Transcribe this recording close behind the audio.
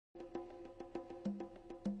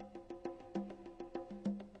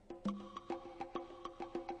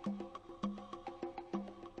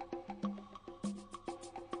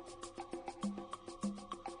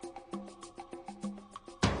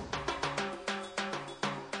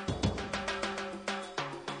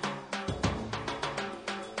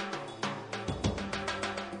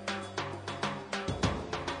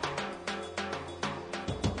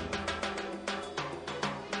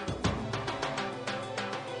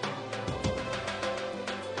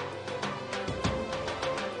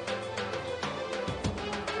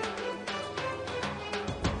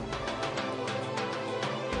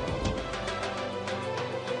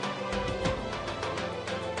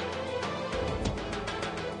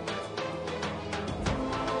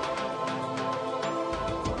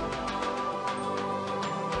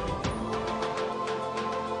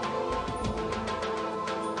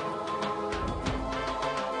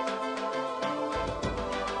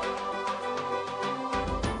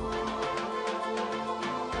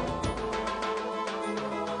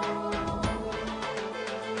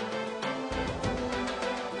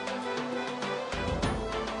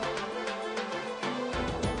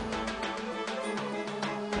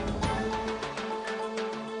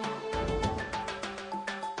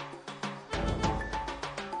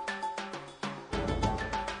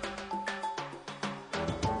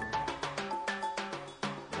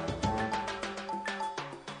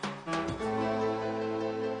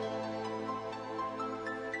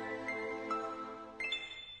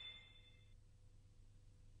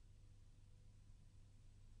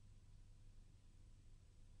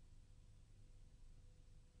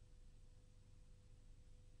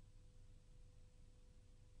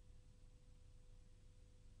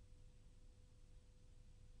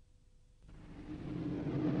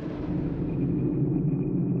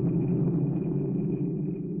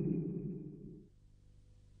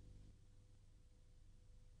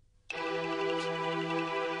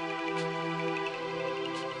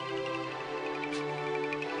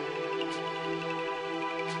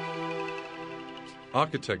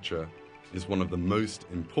Architecture is one of the most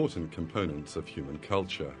important components of human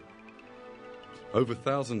culture. Over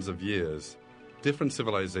thousands of years, different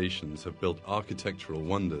civilizations have built architectural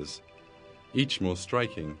wonders, each more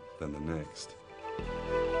striking than the next.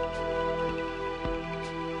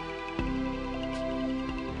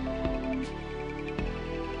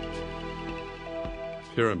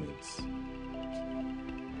 Pyramids,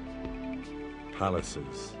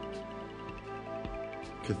 palaces,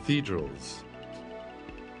 cathedrals,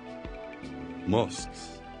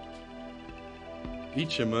 mosques.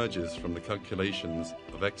 Each emerges from the calculations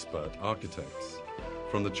of expert architects,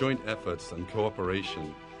 from the joint efforts and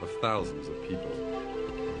cooperation of thousands of people.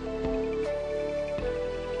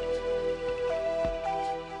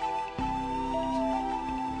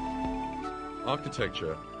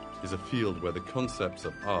 Architecture is a field where the concepts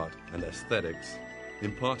of art and aesthetics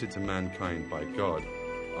imparted to mankind by God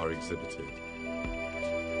are exhibited.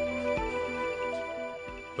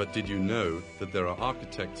 But did you know that there are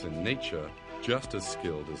architects in nature just as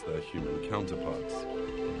skilled as their human counterparts?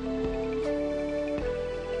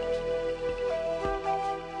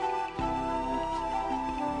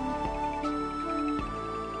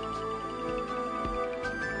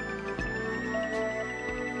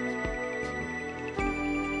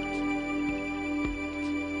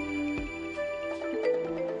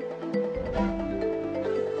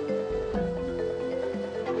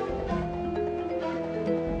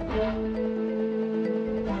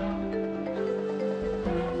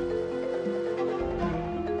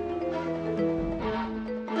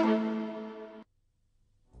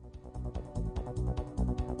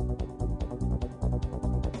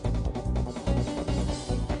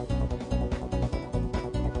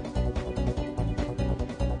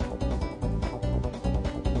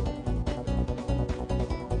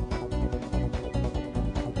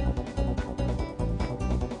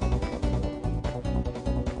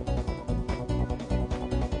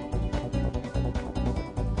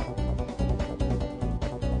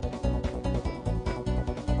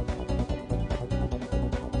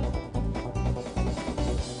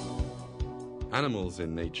 Animals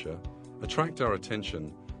in nature attract our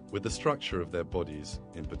attention with the structure of their bodies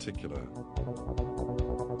in particular.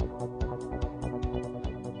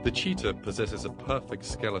 The cheetah possesses a perfect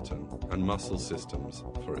skeleton and muscle systems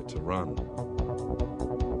for it to run.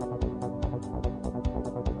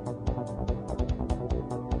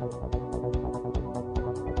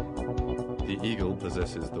 The eagle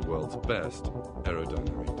possesses the world's best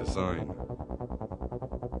aerodynamic design.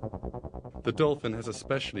 The dolphin has a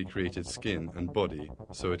specially created skin and body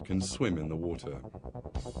so it can swim in the water.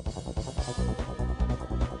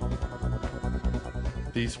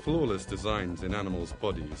 These flawless designs in animals'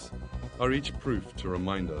 bodies are each proof to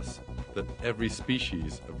remind us that every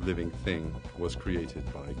species of living thing was created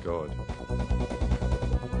by God.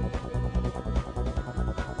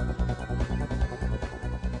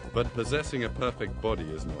 But possessing a perfect body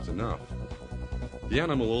is not enough. The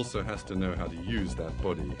animal also has to know how to use that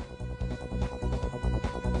body.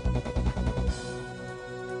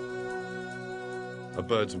 A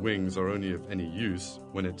bird's wings are only of any use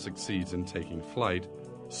when it succeeds in taking flight,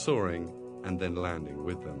 soaring, and then landing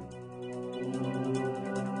with them.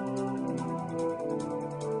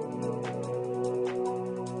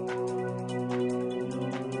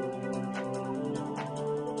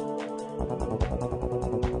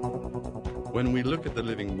 When we look at the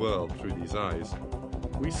living world through these eyes,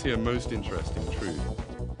 we see a most interesting truth.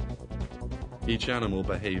 Each animal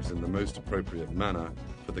behaves in the most appropriate manner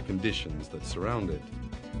for the conditions that surround it.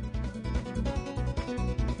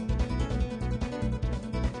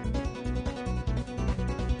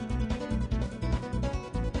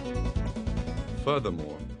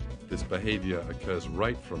 Furthermore, this behavior occurs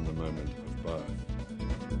right from the moment of birth.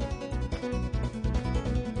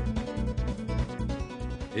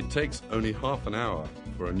 It takes only half an hour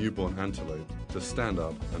for a newborn antelope to stand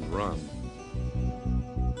up and run.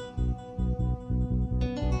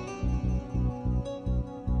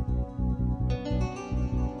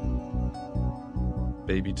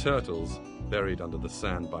 Baby turtles, buried under the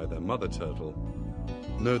sand by their mother turtle,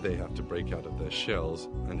 know they have to break out of their shells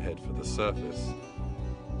and head for the surface.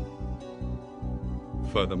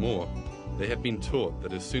 Furthermore, they have been taught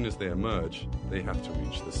that as soon as they emerge, they have to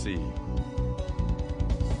reach the sea.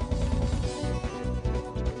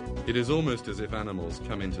 It is almost as if animals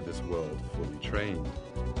come into this world fully trained.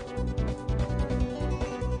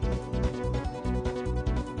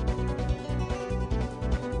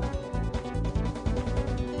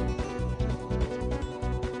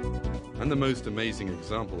 And the most amazing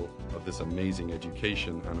example of this amazing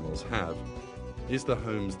education animals have is the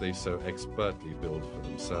homes they so expertly build for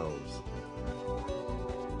themselves.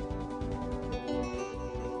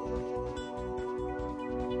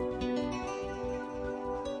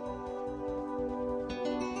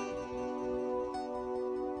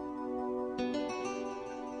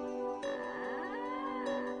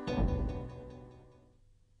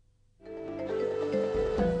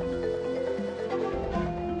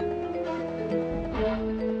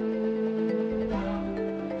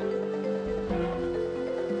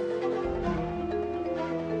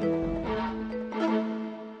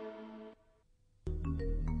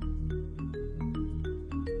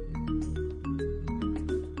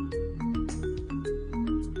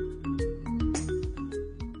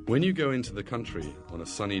 When you go into the country on a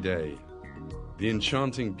sunny day, the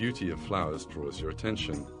enchanting beauty of flowers draws your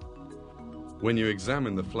attention. When you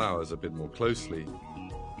examine the flowers a bit more closely,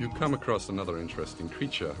 you come across another interesting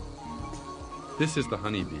creature. This is the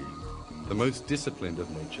honeybee, the most disciplined of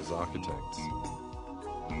nature's architects.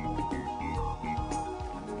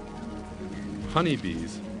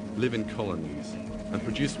 Honeybees live in colonies and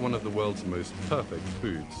produce one of the world's most perfect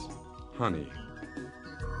foods, honey.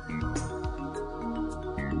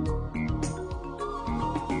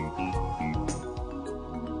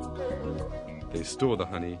 They store the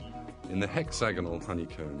honey in the hexagonal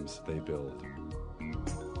honeycombs they build.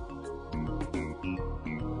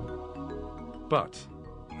 But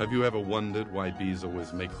have you ever wondered why bees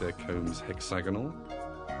always make their combs hexagonal?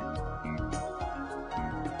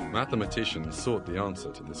 Mathematicians sought the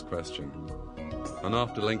answer to this question, and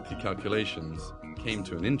after lengthy calculations, came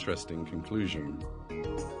to an interesting conclusion.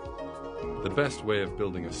 The best way of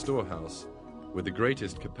building a storehouse with the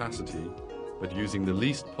greatest capacity, but using the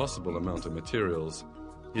least possible amount of materials,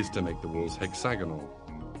 is to make the walls hexagonal.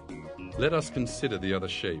 Let us consider the other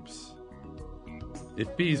shapes.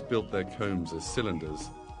 If bees built their combs as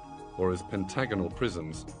cylinders or as pentagonal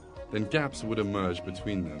prisms, then gaps would emerge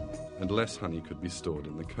between them and less honey could be stored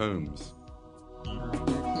in the combs.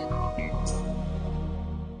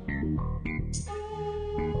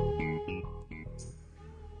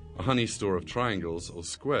 A honey store of triangles or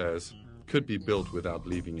squares could be built without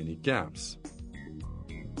leaving any gaps.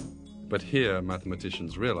 But here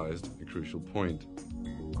mathematicians realized a crucial point.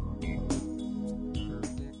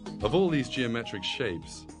 Of all these geometric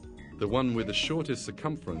shapes, the one with the shortest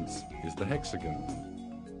circumference is the hexagon.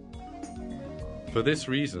 For this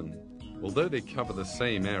reason, although they cover the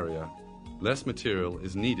same area, less material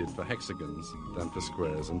is needed for hexagons than for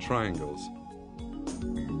squares and triangles.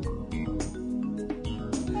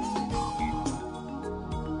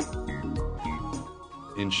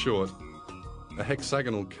 In short, a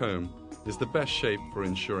hexagonal comb is the best shape for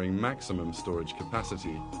ensuring maximum storage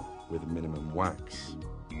capacity with minimum wax.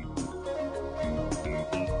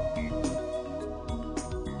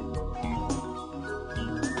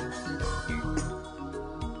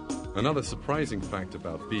 Another surprising fact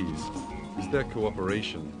about bees is their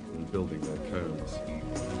cooperation in building their combs.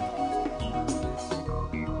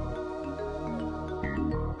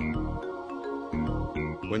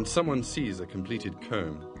 When someone sees a completed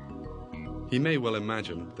comb, he may well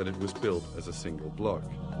imagine that it was built as a single block.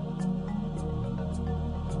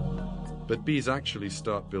 But bees actually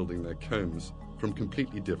start building their combs from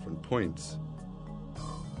completely different points.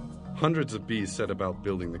 Hundreds of bees set about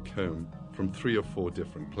building the comb from 3 or 4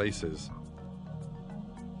 different places.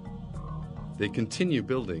 They continue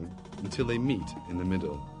building until they meet in the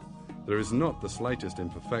middle. There is not the slightest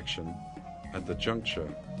imperfection at the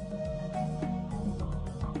juncture.